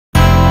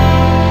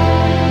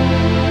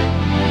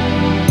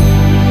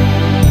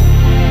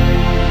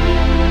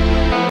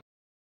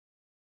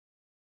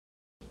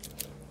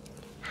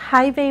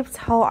Hi babes,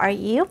 how are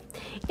you?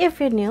 If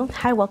you're new,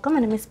 hi, welcome.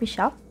 My name is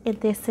Michelle and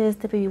this is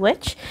the Baby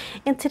Witch,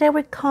 and today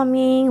we're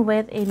coming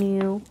with a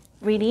new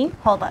reading.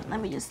 Hold on,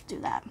 let me just do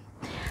that.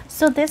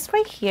 So this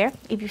right here,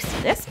 if you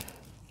see this,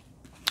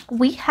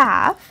 we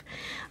have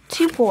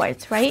two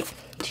boards, right?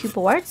 Two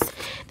boards.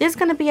 This is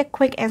going to be a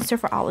quick answer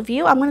for all of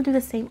you. I'm going to do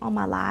the same on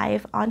my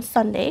live on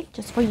Sunday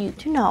just for you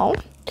to know.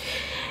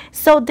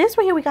 So this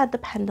right here, we got the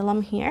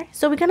pendulum here.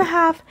 So we're going to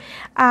have,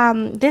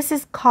 this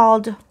is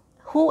called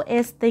Who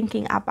is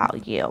Thinking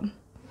About You?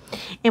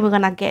 And we're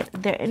going to get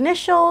their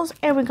initials,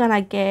 and we're going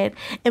to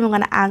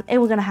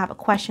have a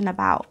question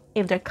about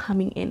if they're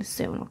coming in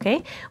soon,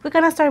 okay? We're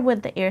going to start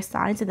with the air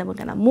signs, and then we're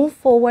going to move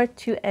forward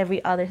to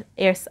every other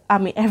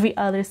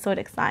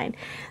zodiac sign.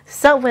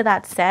 So with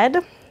that said,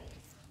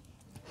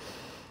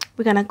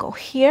 we're going to go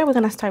here. We're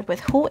going to start with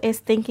who is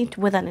thinking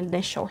with an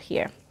initial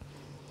here.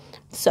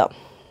 So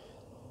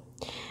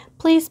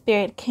please,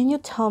 Spirit, can you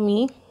tell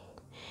me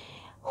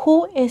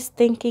who is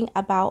thinking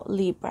about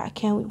Libra?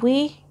 Can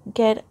we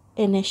get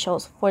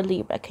initials for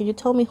Libra? Can you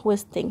tell me who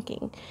is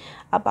thinking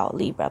about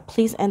Libra,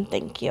 please and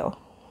thank you?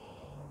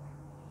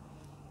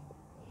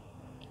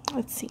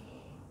 Let's see.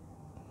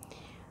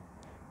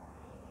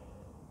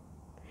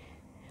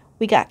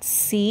 We got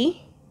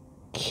C,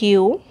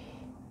 Q,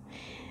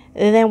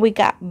 and then we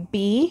got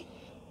B,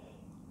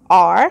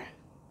 R.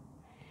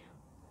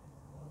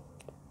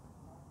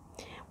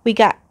 We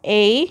got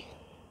A,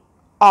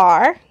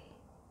 R.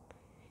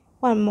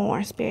 One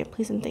more, Spirit,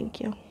 please and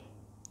thank you.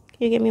 Can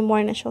you give me more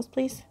initials,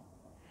 please?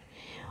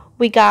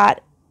 We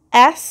got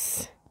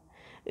S,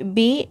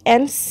 B,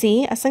 and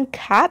C as in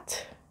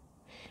cat.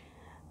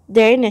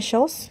 Their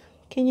initials.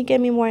 Can you give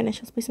me more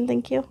initials, please and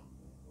thank you?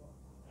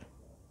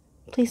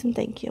 Please and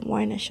thank you. More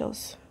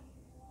initials.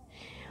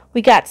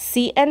 We got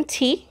C and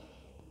T.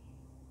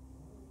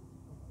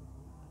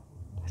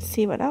 Let's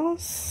see what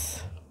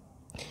else.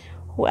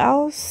 Who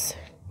else?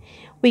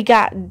 We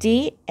got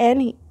D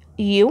and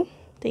U.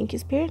 Thank you,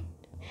 Spirit.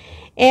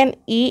 And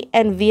E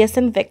and V as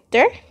in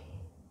Victor.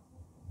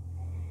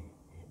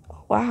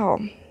 Wow.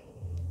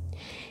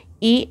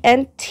 E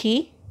and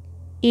T.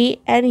 E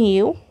and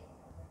U.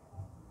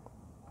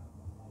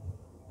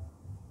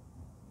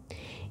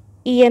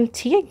 E and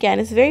T again.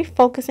 It's very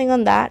focusing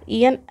on that.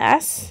 E and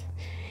S.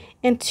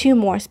 And two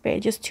more,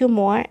 Spirit. Just two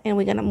more. And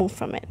we're going to move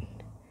from it.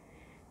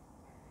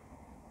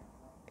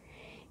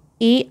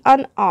 E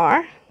and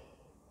R.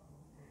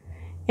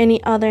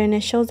 Any other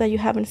initials that you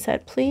haven't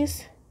said,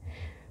 please?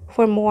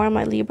 For more on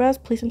my Libras,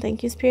 please and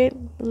thank you, Spirit.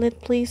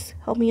 Please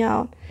help me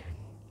out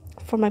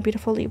for my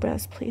beautiful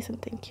Libras, please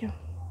and thank you.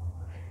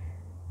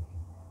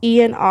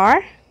 E and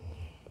R.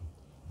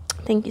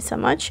 Thank you so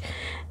much.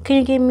 Can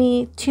you give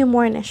me two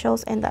more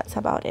initials? And that's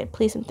about it,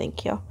 please and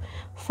thank you.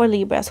 For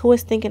Libras, who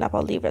is thinking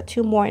about Libra?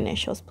 Two more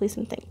initials, please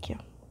and thank you.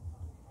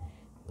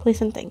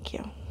 Please and thank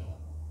you.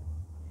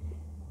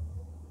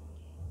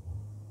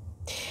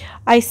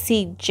 I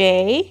see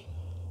J.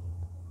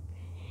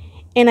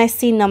 And I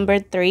see number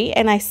 3,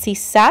 and I see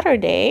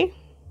Saturday.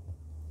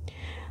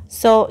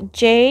 So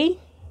J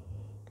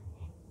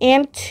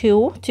and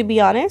 2, to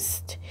be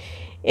honest,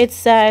 it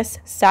says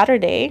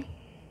Saturday.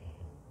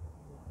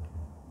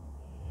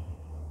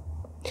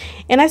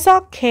 And I saw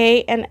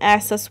K and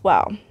S as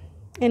well.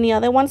 Any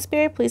other one,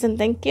 Spirit, please and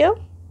thank you.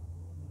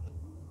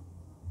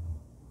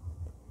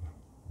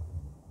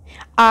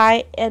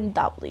 I and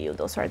W,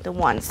 those are the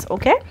ones,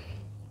 okay?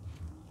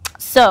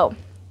 So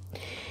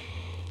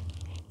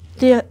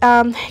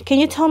can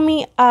you tell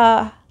me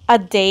the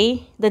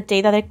day that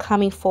they're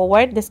coming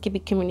forward? This could be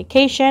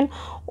communication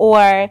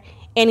or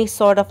any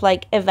sort of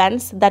like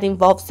events that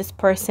involves this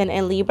person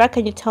in Libra.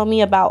 Can you tell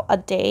me about a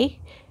day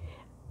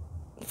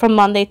from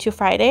Monday to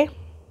Friday?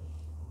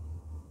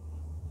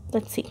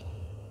 Let's see.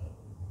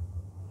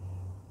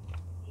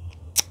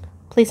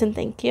 Please and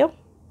thank you.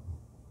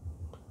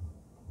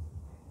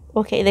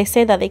 Okay, they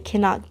say that they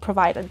cannot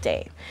provide a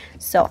day.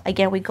 So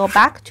again, we go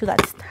back to that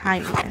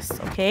timeless,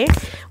 okay?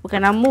 We're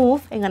gonna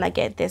move and gonna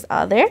get this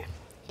other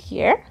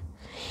here.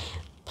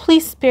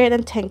 Please, Spirit,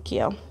 and thank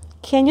you.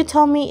 Can you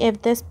tell me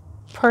if this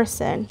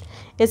person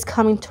is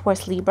coming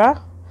towards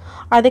Libra?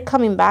 Are they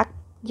coming back?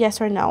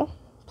 Yes or no?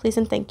 Please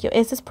and thank you.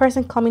 Is this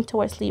person coming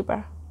towards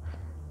Libra?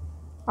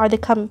 Are they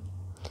coming?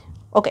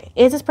 Okay,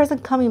 is this person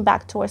coming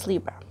back towards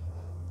Libra?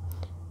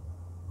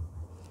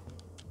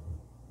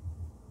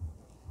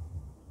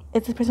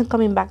 Is this person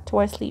coming back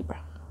towards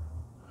Libra?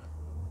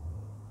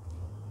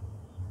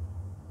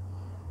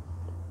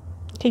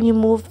 Can you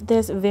move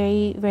this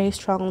very, very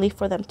strongly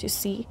for them to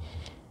see?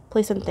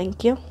 Please and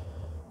thank you.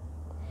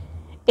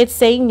 It's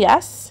saying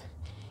yes.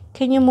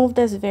 Can you move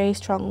this very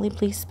strongly,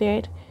 please,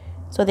 Spirit,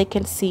 so they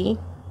can see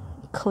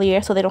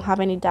clear, so they don't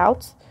have any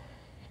doubts?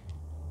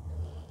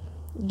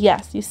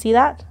 Yes, you see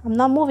that? I'm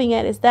not moving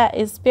it.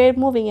 Is Spirit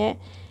moving it?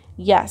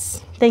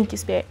 Yes. Thank you,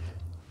 Spirit.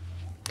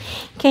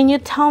 Can you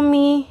tell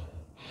me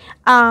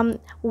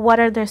what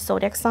are their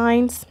zodiac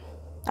signs?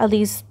 At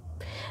least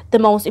the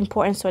most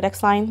important zodiac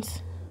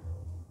signs.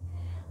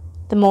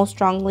 The most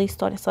strongly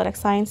zodiac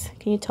signs.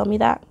 Can you tell me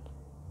that?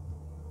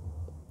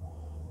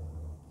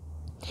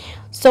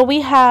 So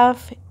we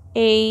have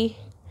a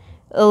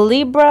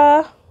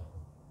Libra.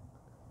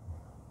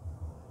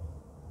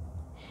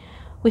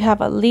 We have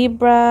a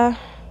Libra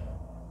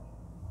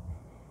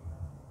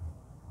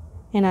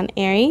and an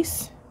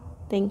Aries.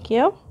 Thank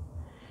you.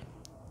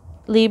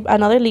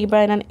 Another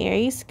Libra and an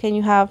Aries. Can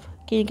you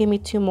give me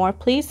two more,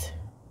 please?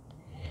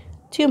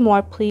 Two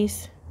more,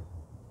 please.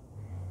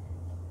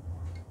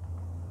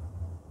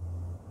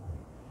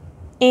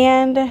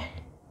 And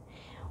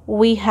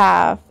we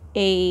have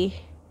a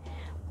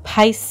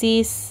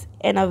Pisces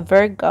and a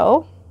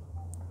Virgo.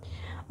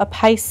 A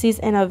Pisces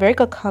and a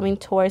Virgo coming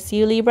towards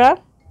you, Libra.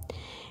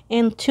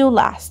 And two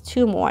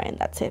more, and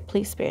that's it.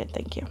 Please, Spirit,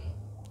 thank you.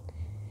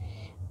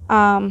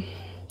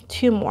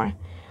 Two more.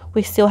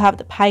 We still have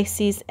the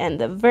Pisces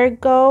and the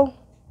Virgo.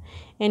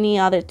 Any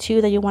other two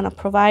that you want to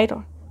provide,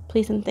 or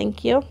please and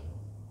thank you.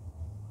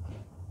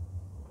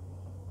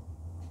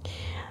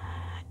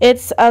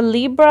 It's a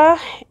Libra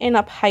and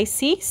a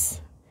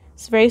Pisces.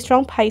 It's very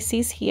strong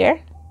Pisces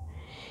here.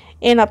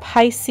 And a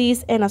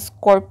Pisces and a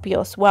Scorpio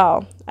as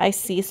well. I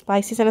see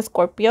Pisces and a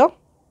Scorpio.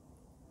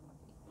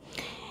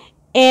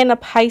 And a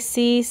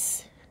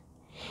Pisces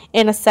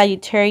and a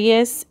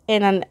Sagittarius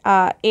and an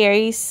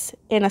Aries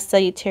and a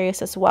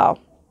Sagittarius as well.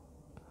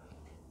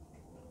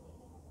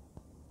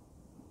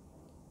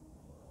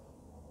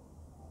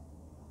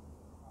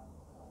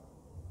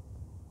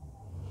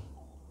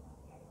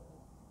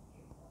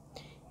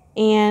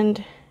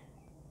 And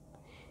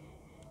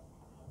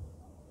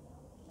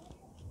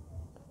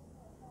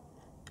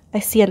I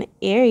see an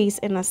Aries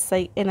and a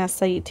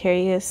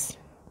Sagittarius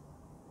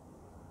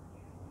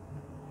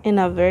and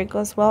a Virgo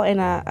as well, and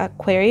a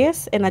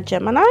Aquarius and a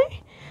Gemini.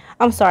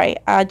 I'm sorry,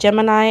 a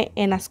Gemini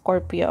and a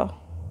Scorpio.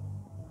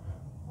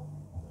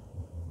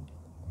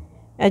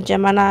 A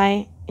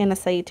Gemini and a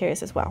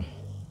Sagittarius as well.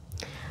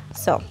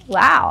 So,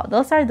 wow,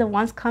 those are the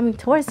ones coming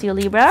towards you,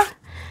 Libra.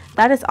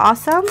 That is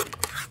awesome.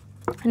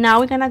 Now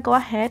we're going to go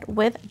ahead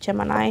with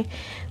Gemini.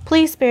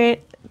 Please,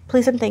 Spirit,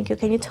 please and thank you.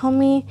 Can you tell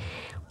me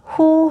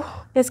who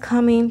is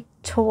coming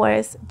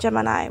towards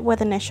Gemini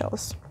with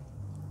initials?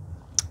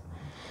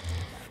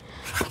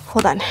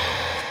 Hold on.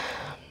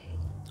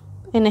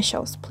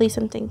 Initials, please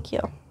and thank you.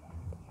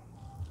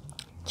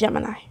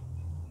 Gemini.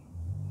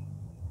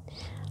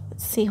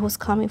 Let's see who's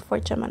coming for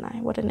Gemini.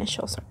 What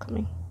initials are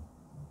coming?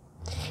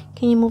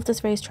 Can you move this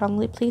very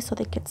strongly, please, so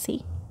they can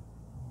see?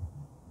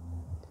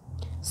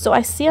 So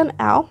I see an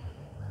L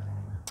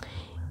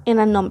and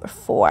a number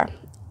 4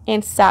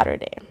 in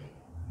Saturday.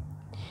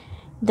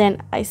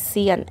 Then I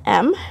see an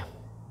M,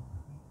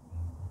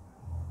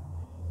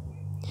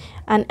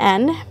 an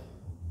N,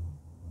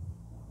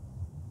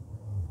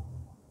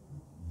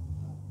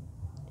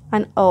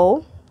 an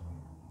O,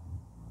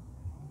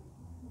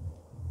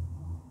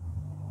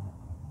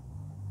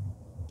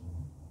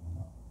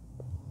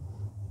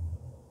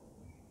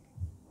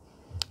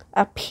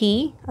 a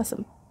P as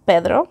in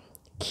Pedro,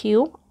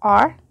 Q,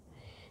 R,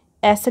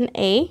 S and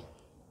A,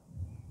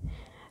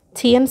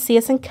 T and C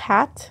as in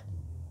cat,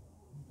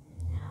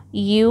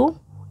 U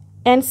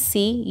and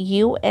C,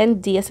 U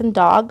and D as in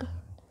dog,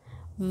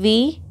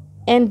 V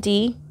and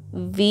D,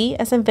 V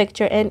as in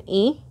Victor and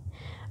E,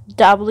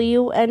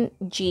 W and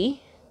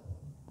G,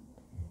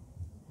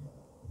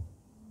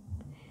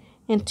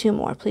 and two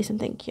more, please and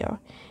thank you.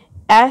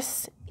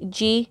 S,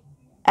 G,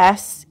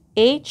 S,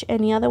 H.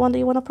 Any other one that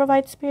you want to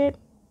provide, Spirit?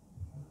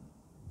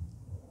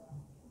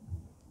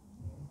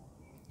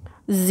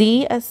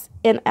 Z as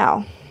in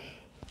L.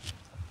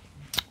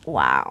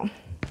 Wow.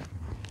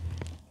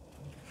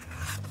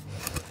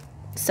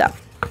 So,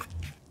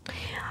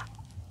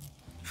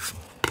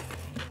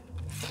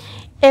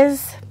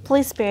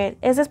 please, Spirit,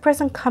 is this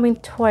person coming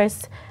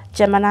towards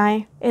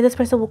Gemini? Is this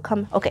person will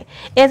come? Okay.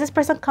 Is this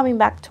person coming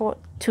back to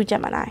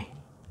Gemini?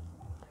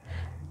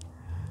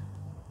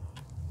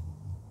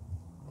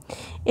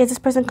 Is this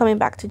person coming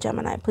back to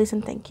Gemini? Please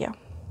and thank you.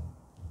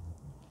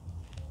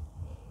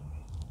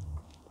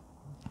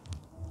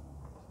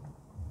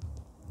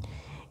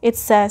 It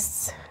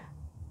says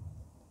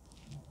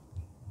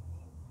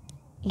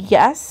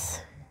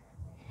yes.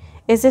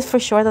 Is this for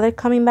sure that they're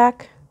coming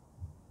back?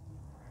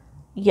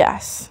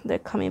 Yes, they're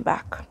coming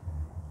back.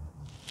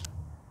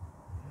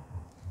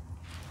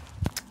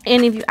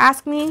 And if you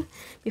ask me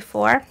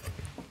before,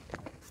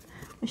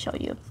 let me show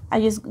you.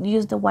 I just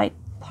use the white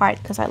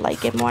part because I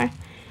like it more.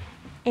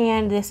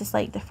 And this is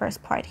like the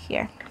first part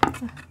here.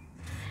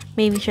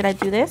 Maybe should I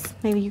do this?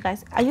 Maybe you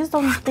guys, I just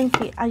don't want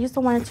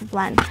it to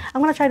blend. I'm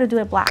gonna try to do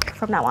it black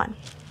from now on.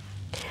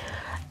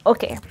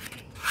 Okay.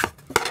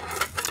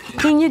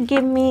 Can you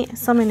give me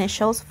some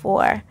initials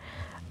for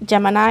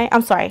Gemini?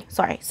 I'm sorry,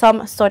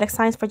 some zodiac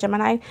signs for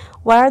Gemini.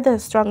 What are the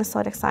strongest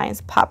zodiac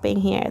signs popping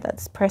here that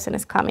this person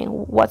is coming?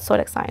 What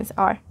zodiac signs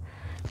are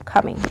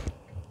coming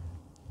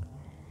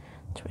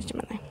towards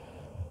Gemini?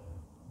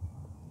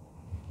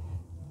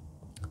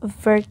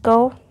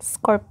 Virgo,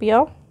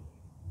 Scorpio,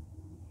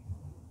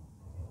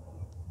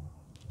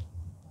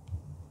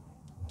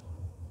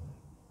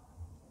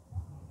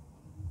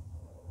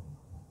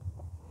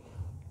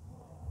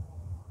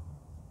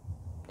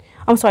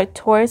 I'm sorry,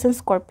 Taurus and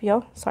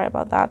Scorpio. Sorry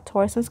about that.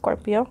 Taurus and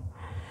Scorpio.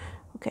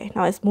 Okay,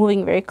 now it's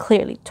moving very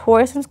clearly.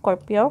 Taurus and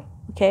Scorpio.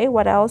 Okay,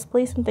 what else,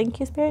 please? And thank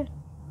you, Spirit.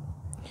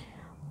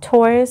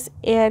 Taurus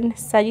and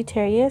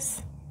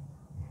Sagittarius.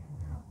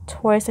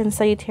 Taurus and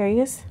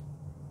Sagittarius.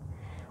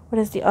 What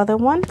is the other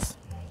ones?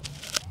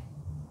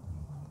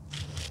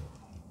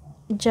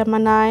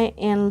 Gemini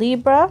and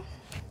Libra.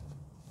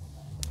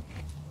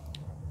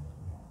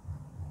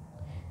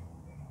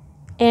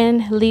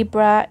 And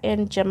Libra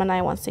and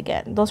Gemini once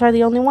again. Those are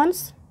the only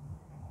ones?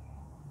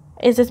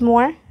 Is this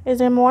more? Is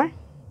there more?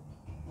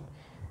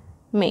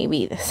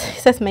 Maybe. This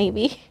says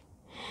maybe.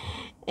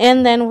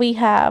 And then we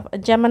have a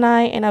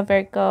Gemini and a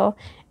Virgo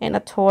and a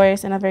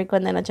Taurus and a Virgo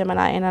and then a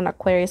Gemini and an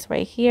Aquarius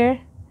right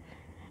here.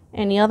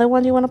 Any other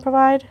ones you want to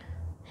provide?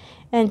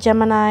 And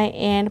Gemini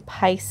and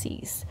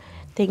Pisces.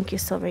 Thank you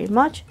so very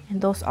much.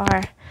 And those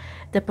are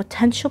the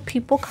potential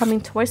people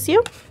coming towards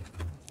you.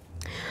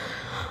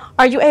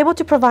 Are you able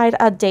to provide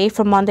a day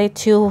from Monday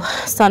to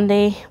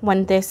Sunday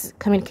when this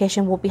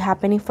communication will be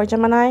happening for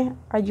Gemini?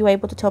 Are you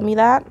able to tell me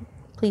that?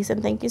 Please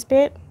and thank you,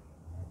 Spirit.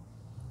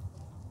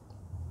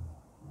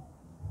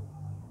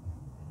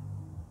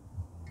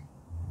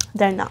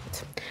 They're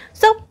not.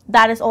 So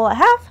that is all I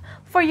have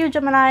for you,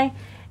 Gemini,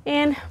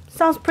 and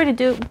sounds pretty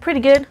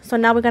good. So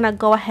now we're gonna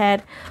go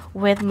ahead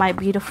with my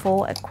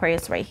beautiful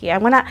Aquarius right here.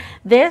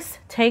 This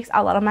takes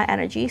a lot of my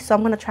energy, so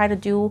I'm gonna try to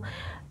do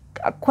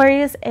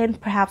Aquarius and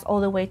perhaps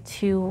all the way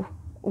to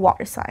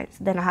water signs.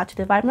 Then I have to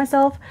divide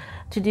myself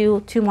to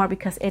do 2 more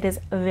because it is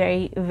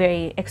very,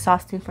 very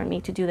exhausting for me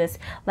to do this.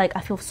 Like,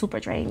 I feel super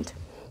drained.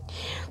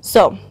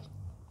 So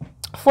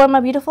for my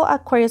beautiful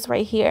Aquarius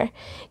right here,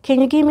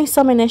 can you give me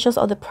some initials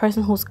of the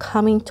person who's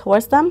coming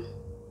towards them?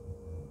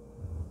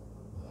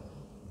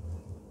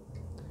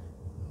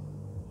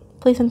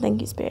 Please and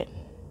thank you, Spirit.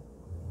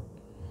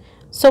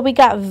 So we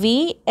got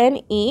V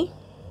and E.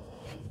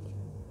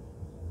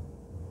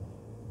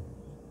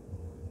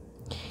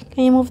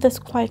 Can you move this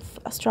quite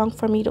strong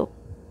for me to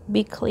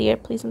be clear,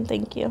 please and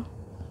thank you?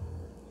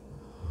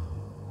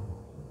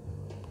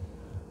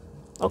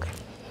 Okay,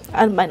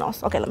 and my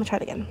nose. Okay, let me try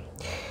it again.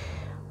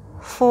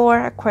 For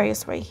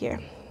Aquarius right here.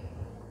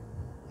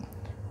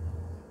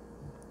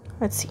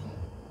 Let's see.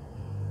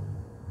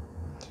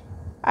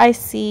 I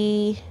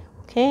see,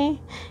 okay,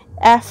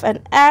 F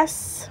and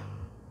S,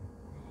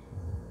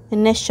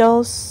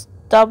 initials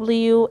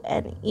W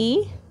and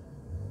E,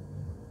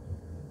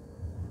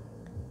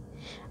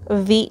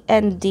 V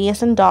and D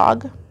as in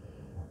dog,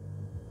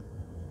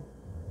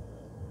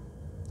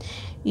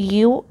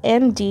 U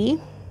and D,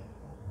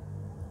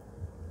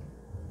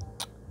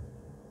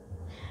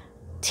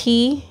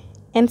 T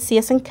and C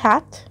as in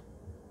cat,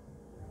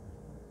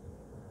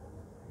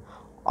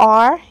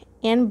 R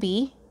and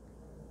B.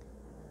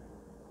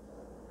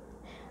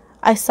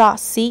 I saw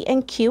C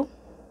and Q.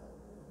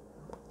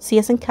 C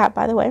as in cat,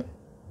 by the way.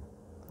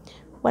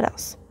 What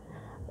else?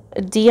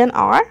 D and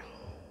R.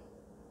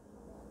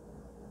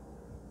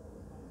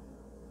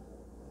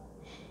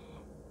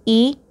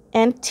 E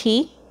and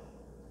T.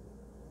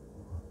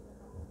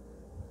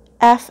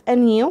 F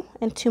and U.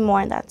 And 2 more,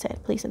 and that's it.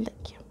 Please and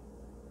thank you.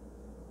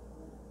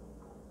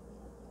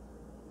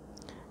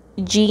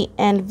 G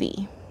and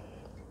V.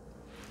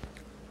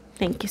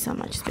 Thank you so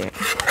much, Spirit.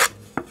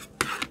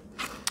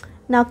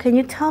 Now, can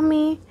you tell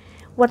me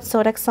what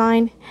zodiac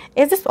sign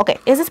is this? Okay,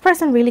 is this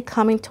person really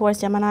coming towards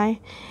Gemini?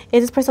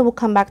 Is this person will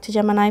come back to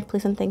Gemini?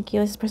 Please and thank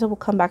you. Is this person will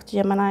come back to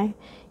Gemini?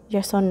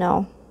 Yes or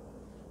no?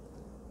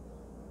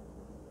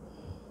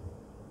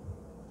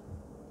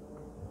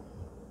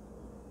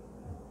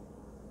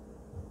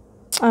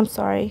 I'm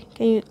sorry.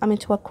 Can you? I'm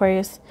into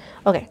Aquarius.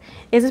 Okay,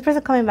 is this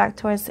person coming back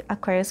towards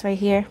Aquarius right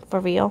here for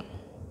real?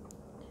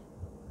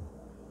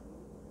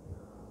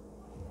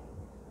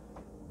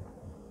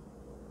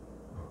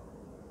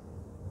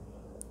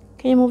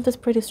 Can you move this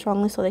pretty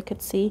strongly so they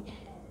could see?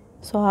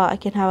 So I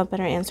can have a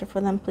better answer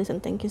for them, please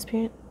and thank you,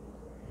 Spirit.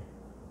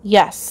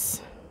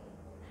 Yes.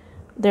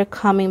 They're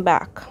coming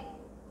back.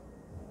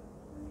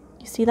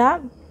 You see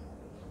that?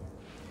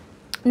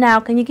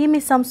 Now, can you give me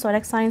some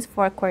zodiac signs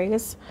for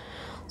Aquarius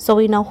so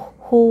we know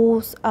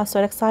whose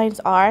zodiac signs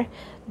are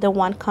the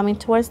one coming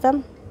towards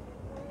them?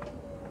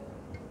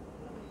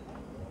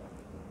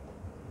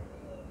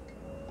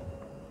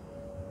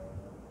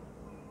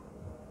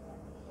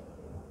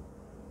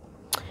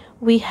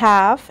 We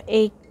have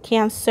a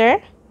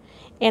Cancer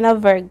and a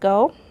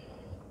Virgo.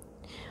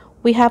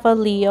 We have a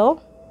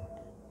Leo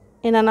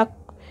and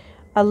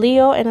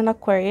an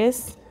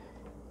Aquarius.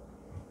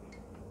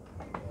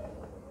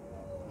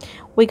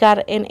 We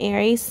got an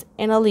Aries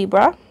and a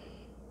Libra.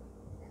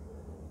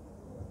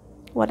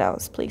 What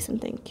else, please and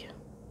thank you?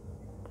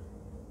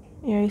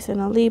 Aries and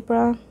a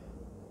Libra.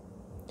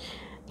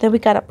 Then we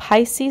got a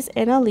Pisces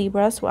and a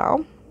Libra as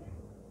well.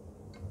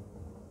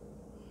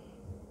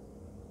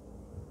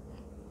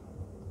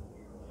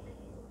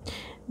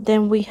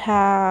 Then we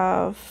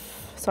have,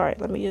 sorry,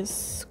 let me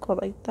just go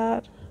like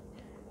that.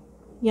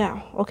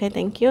 Yeah, okay,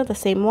 thank you. The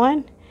same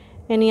one.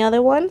 Any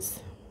other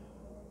ones?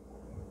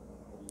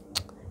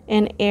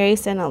 An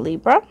Aries and a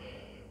Libra.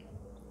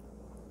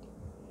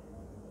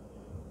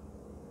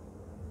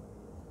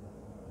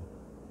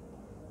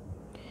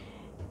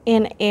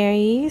 in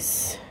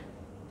Aries,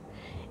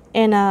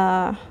 in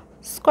a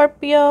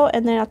Scorpio,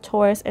 and then a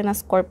Taurus, and a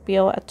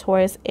Scorpio, a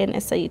Taurus, and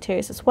a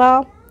Sagittarius as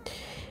well.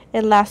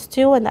 And last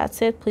two, and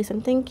that's it. Please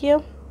and thank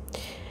you.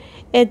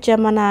 A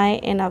Gemini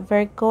and a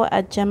Virgo,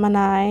 a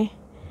Gemini,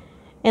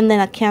 and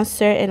then a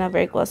Cancer and a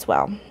Virgo as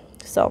well.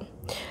 So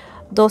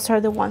those are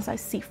the ones I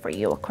see for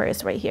you,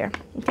 Aquarius, right here.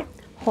 Okay,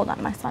 hold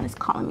on, my son is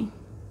calling me.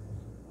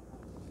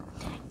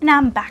 And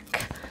I'm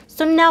back.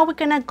 So now we're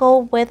gonna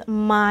go with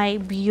my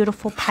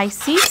beautiful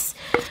Pisces.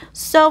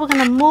 So we're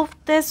gonna move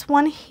this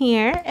one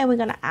here, and we're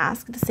gonna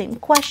ask the same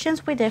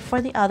questions we did for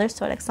the other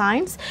zodiac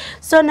signs.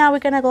 So now we're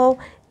gonna go,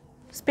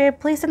 Spirit,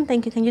 please and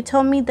thank you. Can you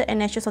tell me the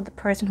initials of the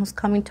person who's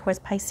coming towards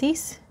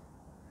Pisces?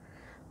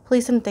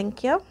 Please and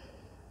thank you.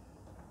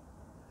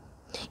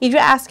 If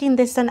you're asking,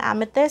 this is an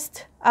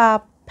amethyst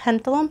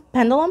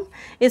pendulum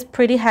is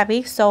pretty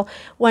heavy. So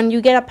when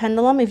you get a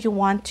pendulum, if you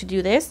want to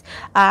do this,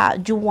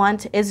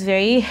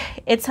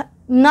 it's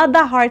not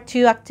that hard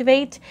to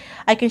activate.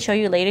 I can show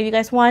you later if you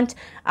guys want.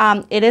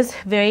 It is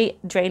very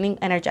draining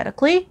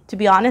energetically, to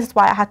be honest. That's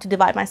why I had to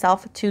divide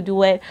myself to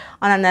do it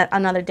on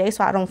another day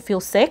so I don't feel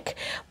sick.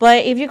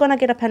 But if you're gonna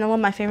get a pendulum,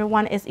 my favorite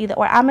one is either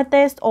or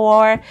amethyst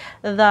or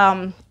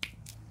the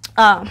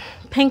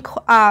pink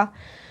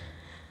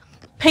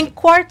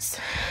quartz,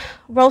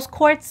 rose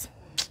quartz.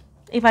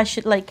 If I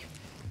should, like,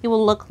 it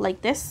will look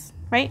like this,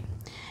 right?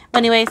 But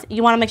anyways,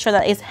 you want to make sure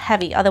that it's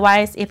heavy.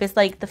 Otherwise, if it's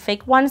like the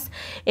fake ones,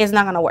 it's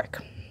not gonna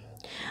work.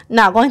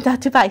 Now going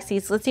back to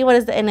Pisces, let's see what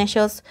is the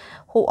initials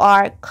who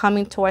are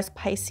coming towards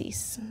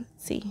Pisces.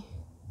 Let's see.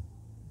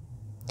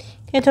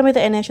 Can you tell me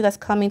the initial that's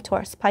coming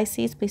towards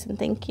Pisces, please and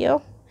thank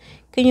you?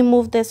 Can you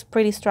move this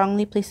pretty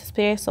strongly, please,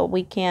 Spirit, so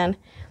we can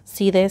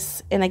see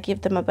this and I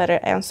give them a better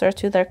answer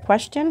to their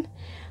question?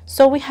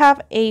 So we have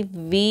a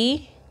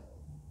V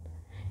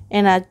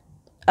and a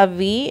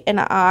V and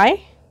an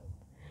I,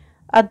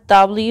 a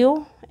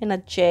W and a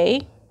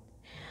J,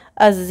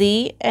 a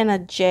Z and a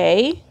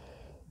J,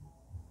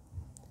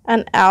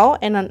 an L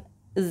and a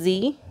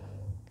Z,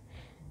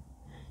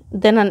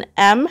 then an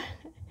M,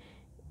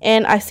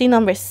 and I see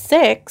number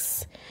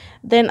 6.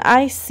 Then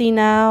I see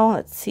now,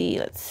 let's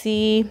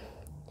see,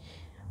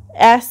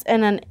 S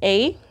and an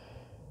A.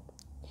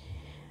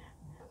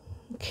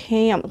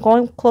 Okay, I'm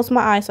going to close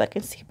my eyes so I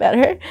can see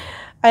better.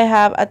 I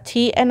have a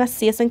T and a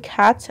C as in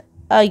cat,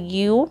 a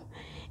U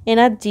and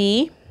a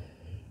D.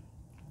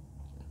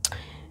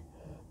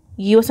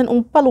 U as in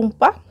Oompa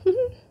Loompa.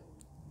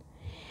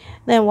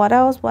 Then what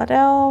else?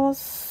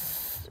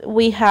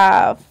 We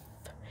have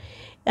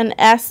an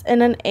S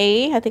and an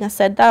A. I think I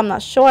said that. I'm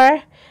not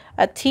sure.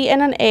 A T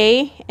and an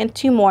A. And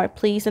 2 more,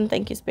 please. And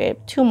thank you,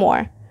 Spirit. 2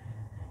 more.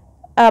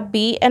 A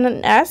B and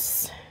an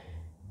S.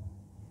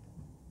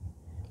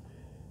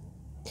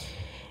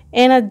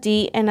 And a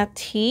D and a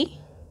T.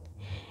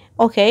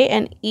 Okay,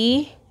 and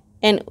E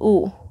and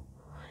U.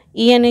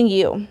 E and an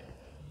U.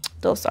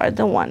 Those are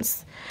the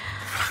ones.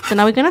 So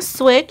now we're going to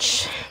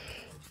switch.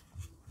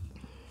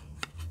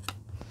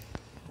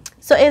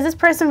 So is this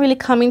person really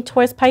coming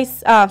towards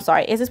Pisces?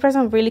 Is this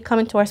person really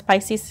coming towards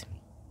Pisces?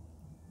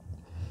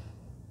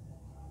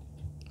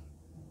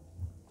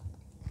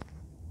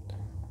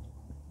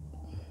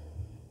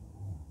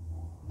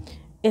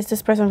 Is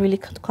this person really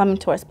coming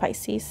towards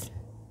Pisces?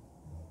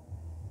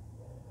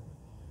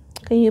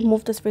 Can you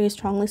move this very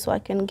strongly so I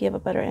can give a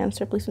better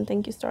answer, please? And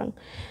thank you, strong,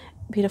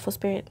 beautiful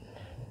Spirit.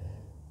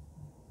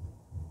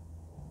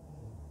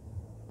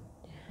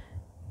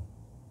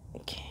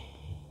 Okay.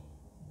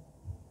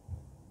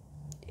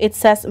 It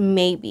says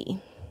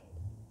maybe.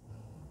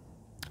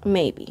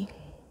 Maybe.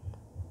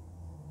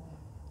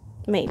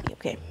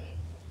 Okay.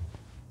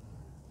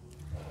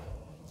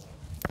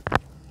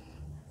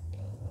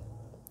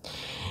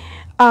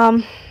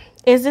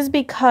 Is this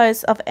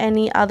because of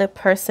any other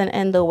person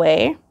in the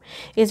way?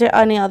 Is there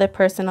any other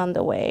person on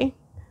the way?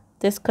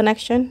 This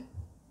connection?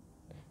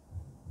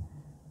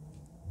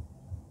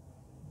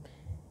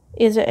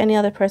 Is there any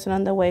other person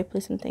on the way,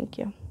 please and thank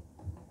you?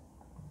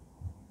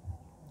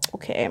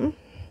 Okay.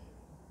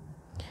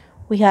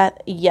 We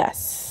had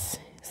yes,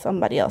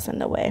 somebody else in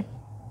the way.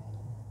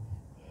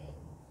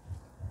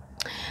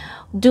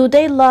 Do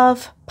they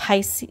love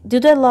Pisces? Do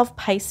they love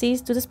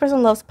Pisces? Do this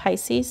person loves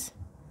Pisces?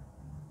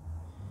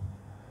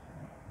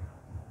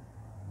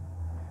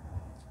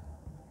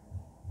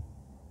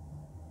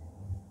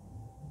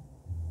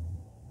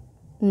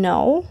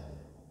 No,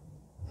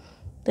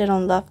 they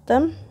don't love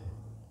them.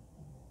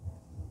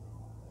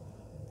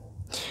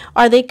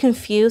 Are they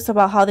confused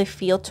about how they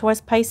feel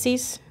towards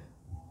Pisces?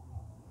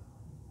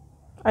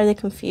 Are they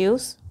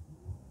confused?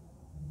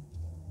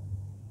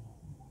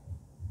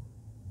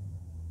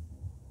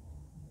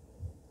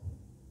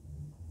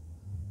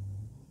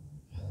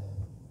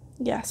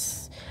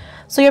 Yes.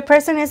 So your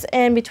person is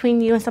in between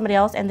you and somebody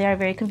else, and they are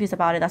very confused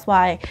about it. That's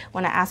why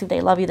when I asked if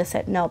they love you, they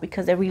said no,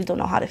 because they really don't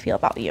know how to feel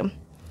about you.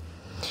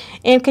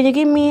 And can you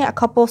give me a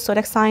couple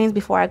zodiac signs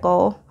before I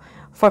go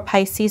for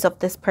Pisces of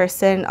this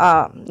person,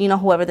 you know,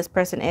 whoever this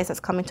person is that's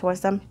coming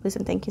towards them? Please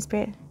and thank you,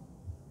 Spirit.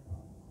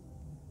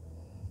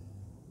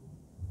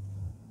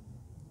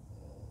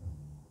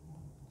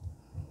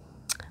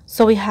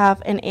 So we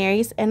have an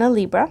Aries and a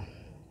Libra.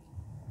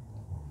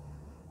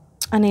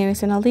 An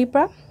Aries and a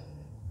Libra.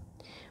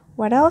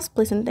 What else?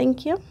 Please and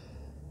thank you.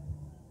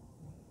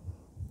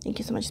 Thank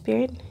you so much,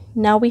 Spirit.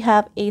 Now we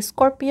have a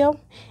Scorpio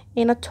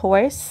and a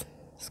Taurus.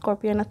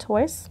 Scorpio and a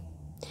Taurus.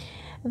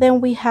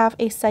 Then we have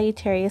a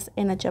Sagittarius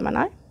and a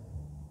Gemini.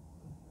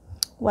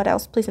 What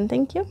else? Please and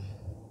thank you.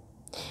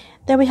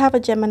 Then we have a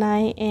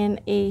Gemini and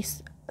a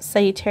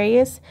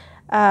Sagittarius,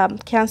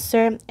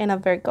 Cancer and a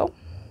Virgo.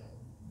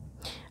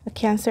 A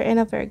Cancer and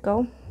a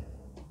Virgo.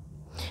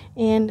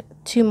 And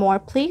 2 more,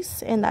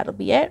 please. And that'll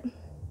be it.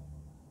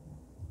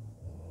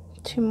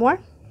 2 more.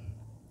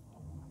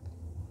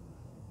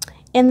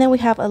 And then we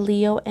have a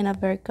Leo and a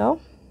Virgo.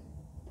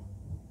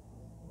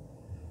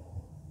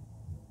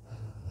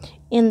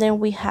 And then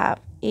we have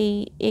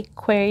a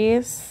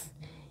Aquarius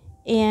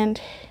and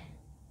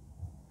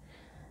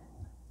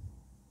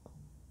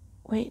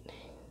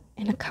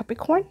and a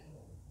Capricorn.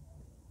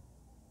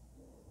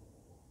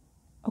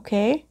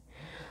 Okay.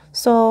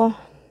 So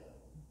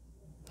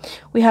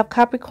we have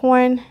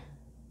Capricorn,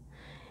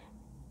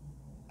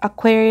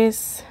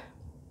 Aquarius,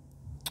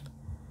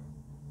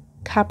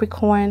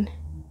 Capricorn,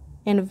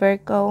 and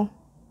Virgo,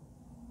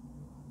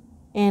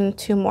 and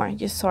 2 more. I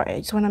just want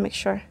to make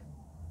sure.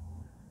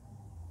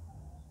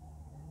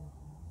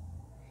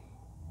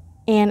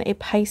 And a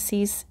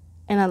Pisces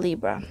and a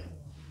Libra.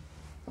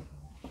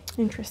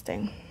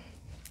 Interesting.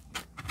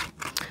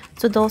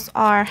 So those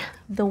are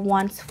the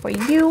ones for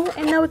you.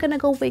 And now we're gonna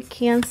go with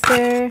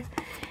Cancer.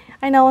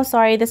 I know, I'm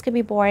sorry, this could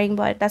be boring,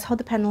 but that's how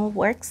the pendulum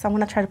works. I'm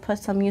gonna try to put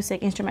some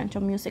music,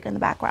 instrumental music in the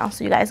background,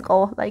 so you guys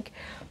go like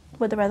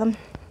with the rhythm.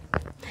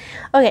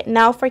 Okay,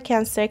 now for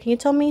Cancer, can you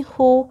tell me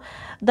can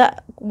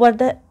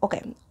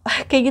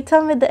you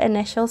tell me the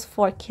initials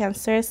for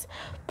Cancer's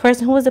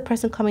person? Who is the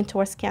person coming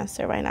towards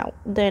Cancer right now?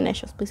 The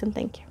initials, please and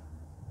thank you.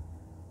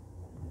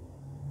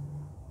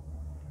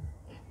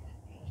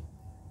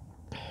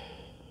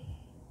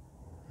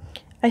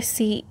 I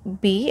see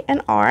B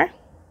and R.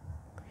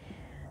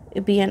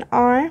 B and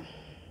R.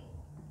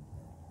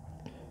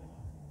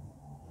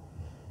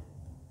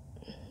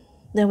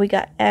 Then we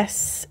got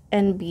S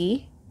and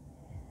B.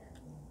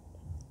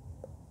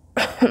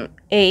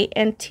 A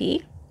and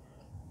T.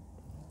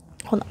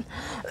 Hold on.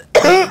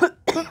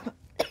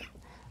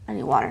 I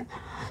need water.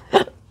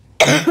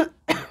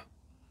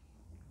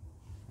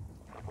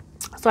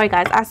 Sorry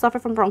guys, I suffer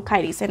from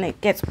bronchitis and it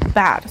gets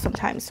bad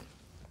sometimes.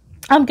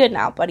 I'm good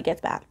now, but it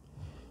gets bad.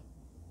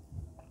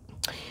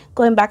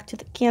 Going back to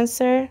the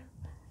Cancer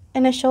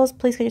initials,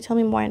 please can you tell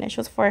me more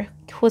initials for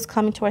who's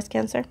coming towards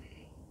Cancer?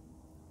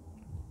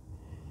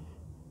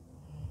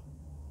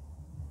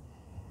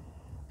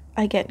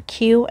 I get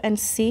Q and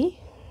C,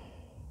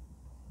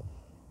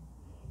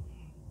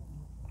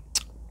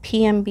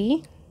 P and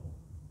B,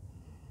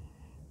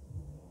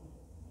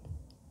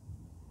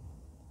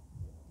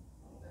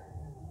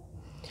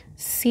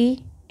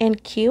 C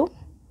and Q,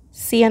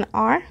 C and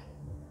R,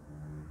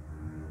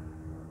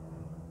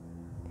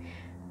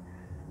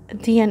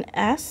 D and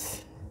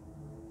S.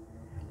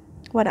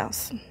 What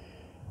else?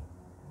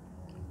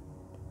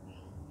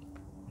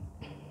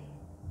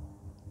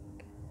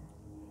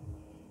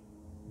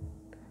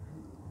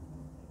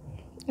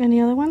 Any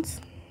other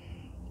ones?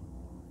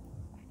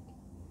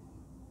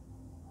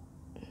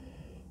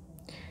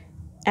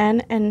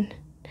 N, and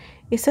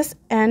it says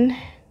N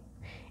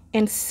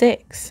and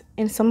 6,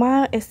 and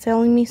somehow it's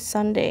telling me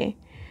Sunday.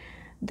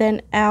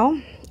 Then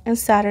L and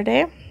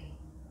Saturday,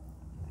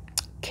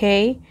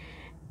 K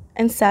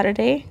and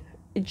Saturday,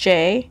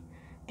 J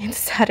and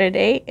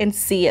Saturday, and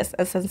C as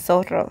in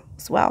Zorro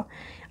as well.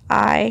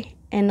 I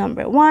and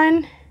number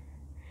 1,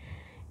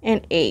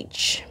 and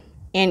H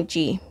and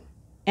G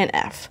and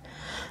F.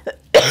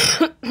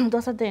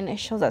 Those are the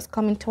initials that's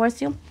coming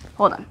towards you.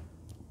 Hold on.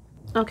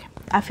 Okay,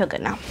 I feel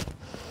good now.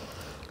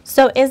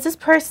 So is this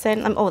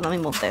person, oh, let me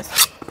move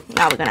this.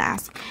 Now we're gonna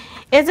ask,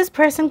 is this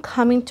person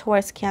coming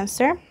towards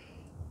Cancer?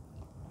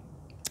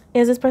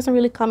 Is this person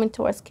really coming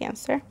towards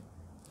Cancer?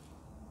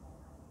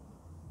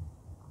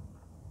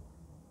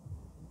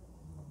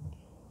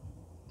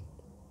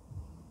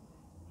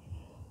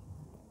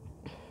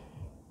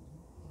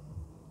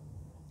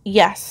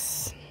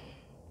 Yes.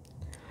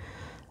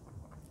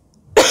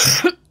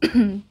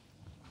 Can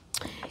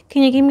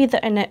you give me the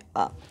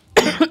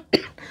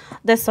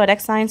the zodiac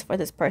signs for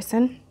this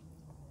person?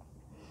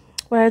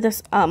 What are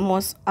the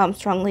most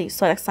strongly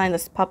zodiac signs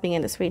that's popping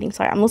in this reading?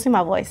 Sorry, I'm losing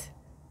my voice.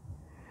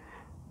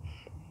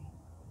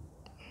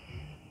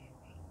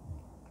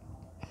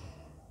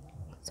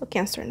 So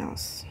Cancer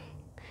knows.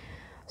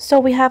 So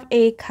we have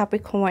a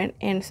Capricorn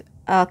and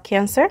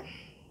Cancer.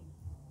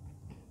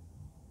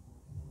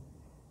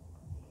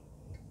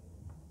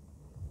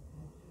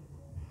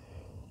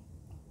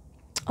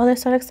 Other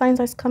zodiac signs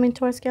are coming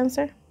towards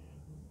Cancer.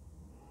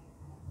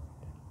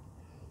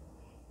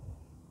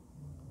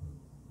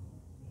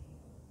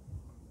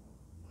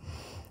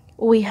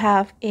 We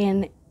have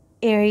an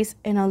Aries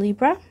and a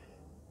Libra.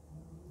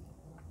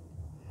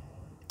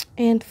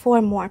 And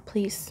 4 more,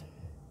 please.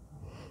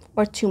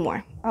 Or 2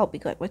 more. I'll be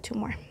good with 2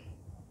 more.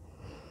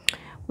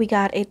 We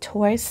got a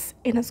Taurus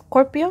and a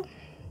Scorpio.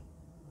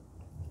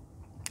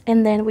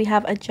 And then we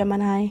have a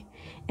Gemini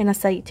and a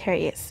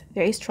Sagittarius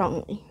very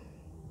strongly.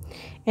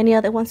 Any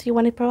other ones you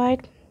want to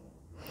provide?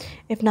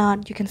 If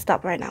not, you can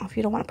stop right now if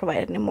you don't want to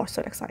provide any more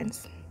zodiac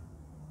signs.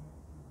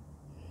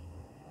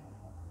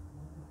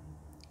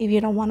 If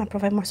you don't want to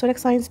provide more zodiac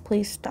signs,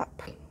 please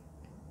stop.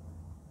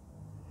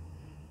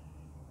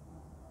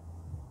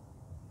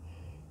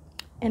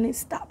 And it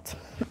stopped.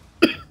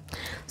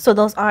 So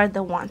those are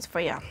the ones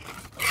for you.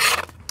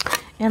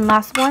 And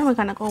last one, we're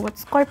gonna go with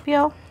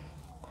Scorpio.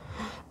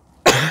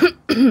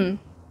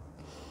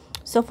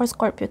 So for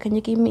Scorpio, can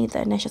you give me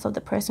the initials of the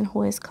person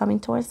who is coming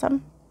towards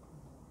them?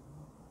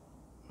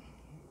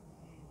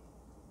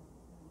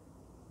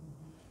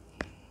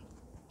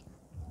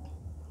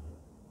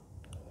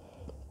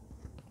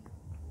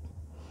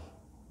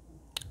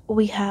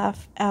 We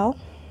have L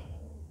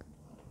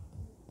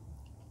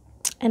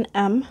and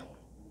M.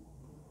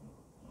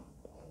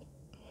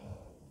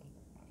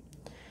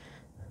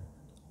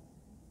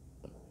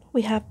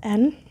 We have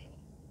N.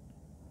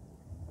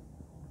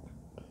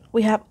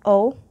 We have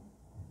O.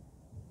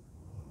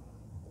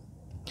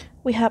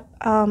 We have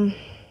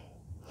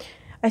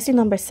I see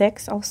number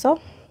 6 also,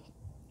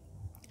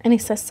 and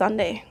it says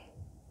Sunday.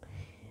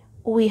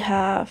 We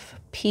have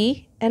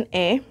P and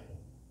A,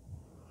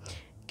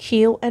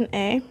 Q and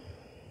A,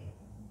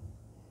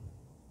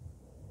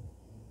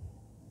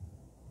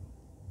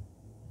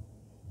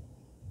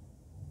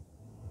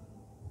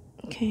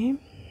 okay,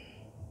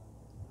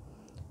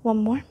 one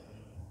more.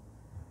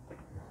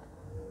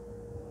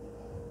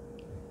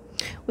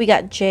 We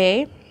got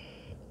J,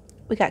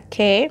 we got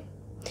K,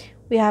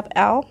 we have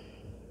L,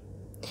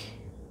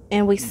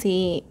 and we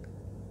see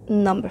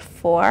number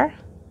 4.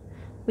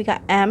 We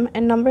got M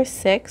and number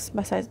 6,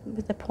 besides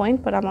with the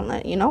point, but I'm gonna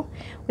let you know.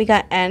 We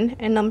got N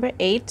and number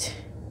 8.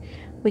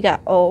 We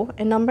got O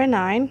and number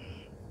 9.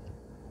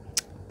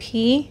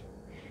 P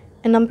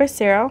and number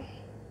 0.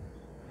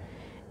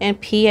 And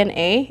P and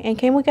A. And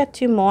can we get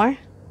 2 more?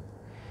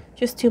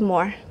 Just 2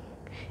 more.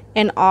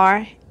 And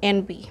R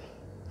and B.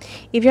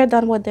 If you're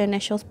done with the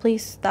initials,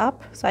 please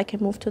stop so I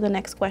can move to the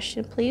next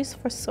question, please,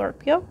 for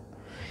Scorpio.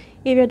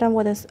 If you're done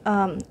with this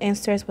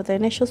answers with the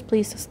initials,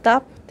 please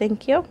stop.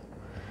 Thank you.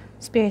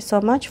 Spirit,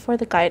 so much for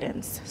the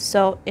guidance.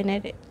 So in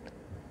it,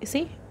 you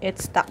see, it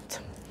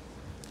stopped.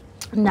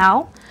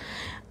 Now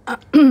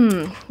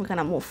we're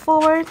gonna move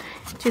forward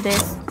to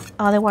this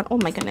other one. Oh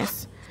my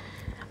goodness,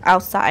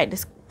 outside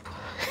this.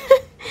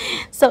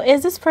 So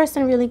is this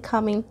person really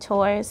coming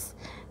towards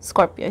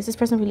Scorpio? Is this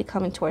person really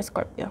coming towards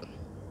Scorpio?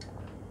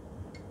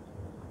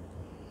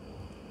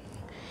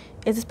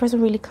 Is this person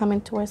really coming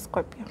towards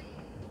Scorpio?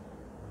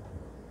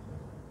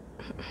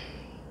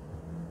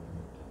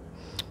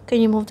 Can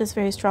you move this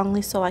very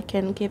strongly so I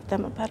can give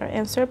them a better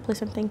answer?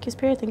 Please and thank you,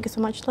 Spirit. Thank you so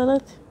much,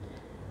 Lilith.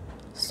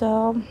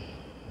 So,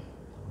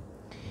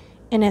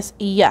 and it's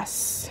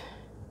yes.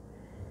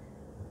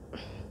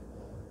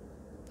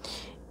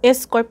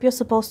 Is Scorpio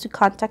supposed to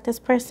contact this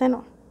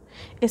person?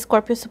 Is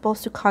Scorpio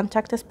supposed to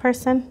contact this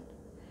person?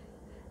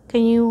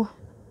 Can you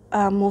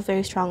move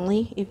very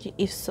strongly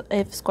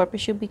if Scorpio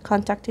should be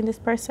contacting this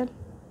person?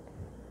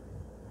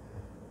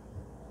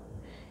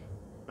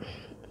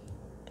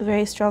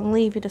 Very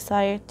strongly if you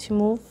desire to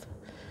move.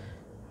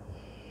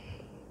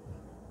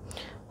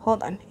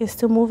 Hold on, it's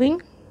still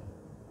moving.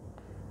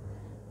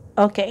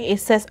 Okay,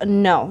 it says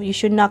no, you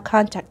should not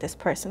contact this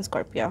person,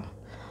 Scorpio.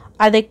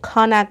 Are they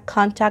gonna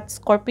contact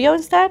Scorpio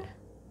instead?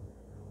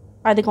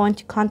 Are they going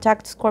to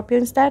contact Scorpio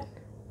instead?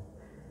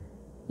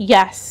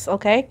 Yes.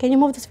 Okay, can you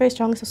move this very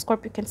strongly so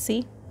Scorpio can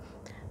see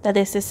that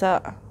this is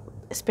a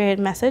spirit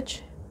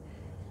message?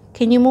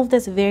 Can you move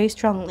this very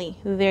strongly,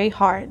 very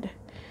hard,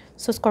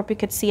 so Scorpio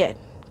could see it?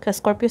 Because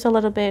Scorpio's a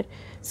little bit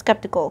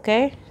skeptical,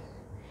 okay?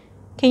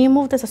 Can you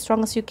move this as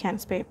strong as you can,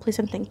 Spirit? Please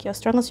and thank you. As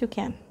strong as you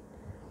can.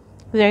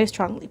 Very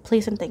strongly.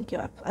 Please and thank you.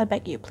 I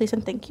beg you. Please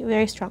and thank you.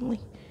 Very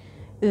strongly.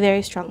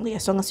 Very strongly.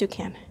 As strong as you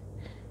can.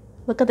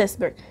 Look at this,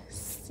 Bird.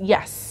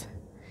 Yes.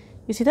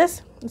 You see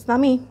this? It's not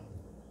me.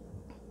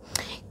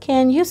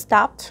 Can you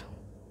stop?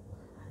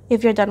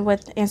 If you're done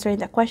with answering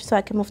that question so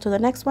I can move to the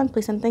next one.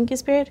 Please and thank you,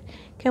 Spirit.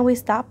 Can we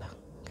stop?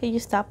 Can you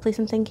stop? Please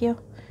and thank you.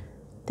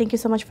 Thank you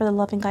so much for the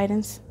love and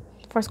guidance.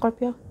 For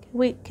Scorpio,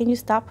 can you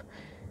stop?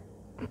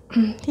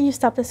 Can you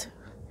stop this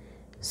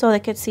so they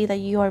could see that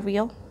you are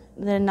real?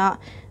 They're not,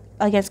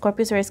 again,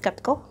 Scorpio's very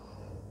skeptical.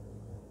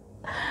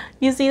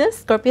 You see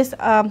this? Scorpios,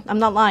 I'm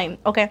not lying.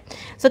 Okay,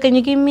 so can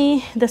you give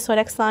me the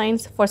zodiac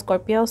signs for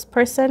Scorpio's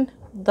person,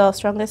 the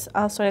strongest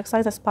zodiac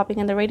signs that's popping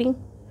in the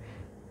reading?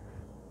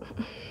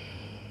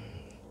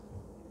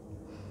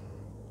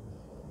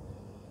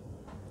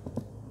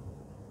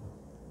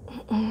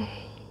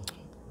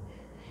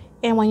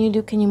 And when you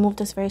do, can you move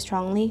this very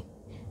strongly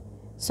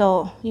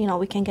so, you know,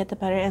 we can get the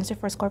better answer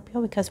for Scorpio,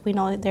 because we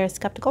know they're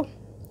skeptical.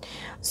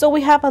 So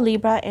we have a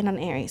Libra and an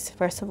Aries,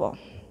 first of all.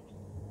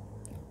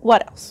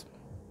 What else?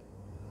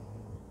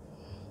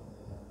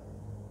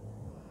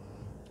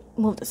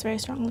 Move this very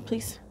strongly,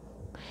 please.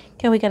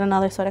 Can we get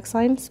another zodiac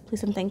signs,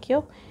 please and thank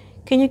you?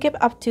 Can you give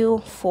up to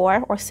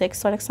 4 or 6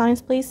 zodiac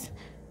signs, please?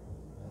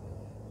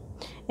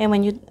 And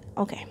when you,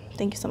 okay,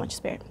 thank you so much,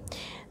 Spirit.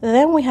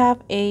 Then we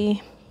have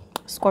a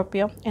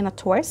Scorpio and a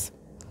Taurus.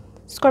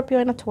 Scorpio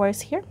and a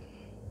Taurus here.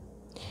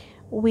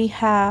 We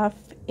have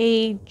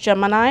a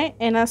Gemini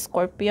and a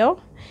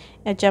Scorpio,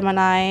 a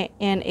Gemini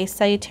and a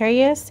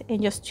Sagittarius,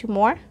 and just 2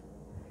 more,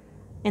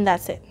 and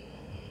that's it.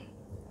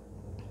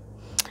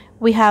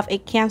 We have a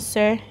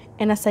Cancer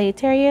and a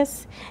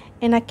Sagittarius,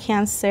 and a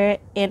Cancer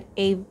and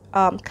a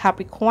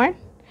Capricorn.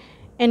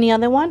 And the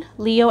other one,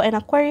 Leo and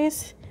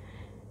Aquarius.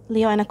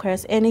 Leo and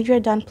Aquarius. And if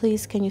you're done,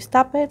 please can you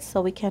stop it so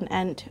we can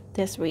end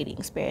this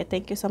reading, Spirit.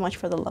 Thank you so much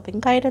for the loving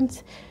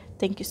guidance.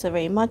 Thank you so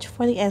very much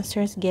for the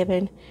answers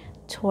given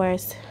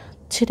towards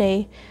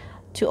today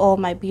to all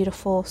my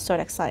beautiful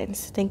zodiac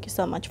signs. Thank you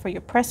so much for your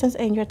presence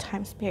and your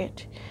time,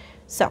 Spirit.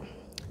 So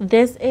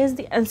this is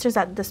the answers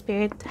that the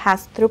Spirit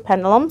has through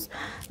pendulums.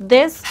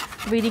 This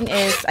reading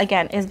is,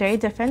 again, is very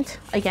different.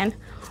 Again,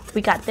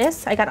 we got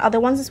this. I got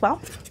other ones as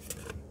well.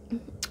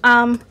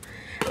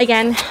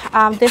 Again,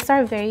 these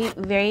are very,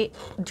 very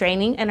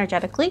draining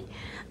energetically.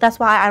 That's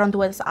why I don't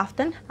do it as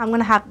often. I'm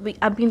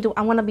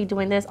gonna be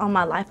doing this on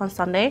my live on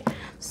Sunday.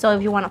 So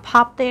if you want to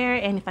pop there,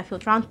 and if I feel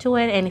drawn to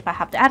it, and if I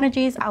have the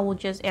energies, I will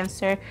just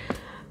answer,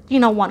 you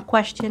know, one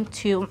question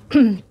to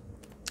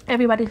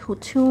everybody who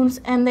tunes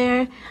in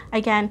there.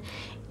 Again,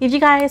 if you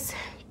guys,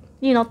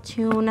 you know,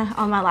 tune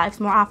on my lives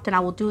more often, I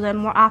will do them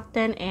more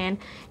often. And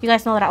you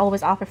guys know that I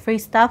always offer free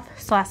stuff,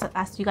 so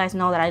as you guys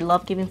know that I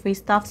love giving free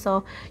stuff.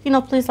 So, you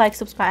know, please like,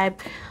 subscribe,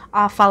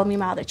 follow me on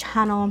my other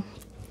channel,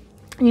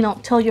 you know,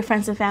 tell your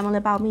friends and family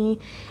about me.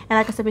 And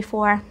like I said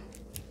before,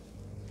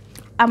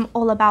 I'm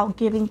all about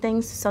giving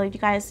things. So if you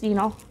guys, you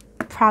know,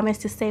 promise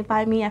to stay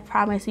by me, I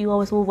promise you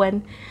always will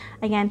win.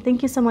 Again,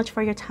 thank you so much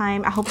for your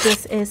time. I hope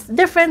this is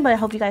different, but I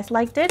hope you guys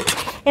liked it.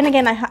 And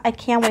again, I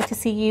can't wait to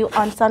see you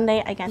on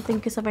Sunday. Again,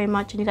 thank you so very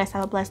much, and you guys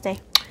have a blessed day.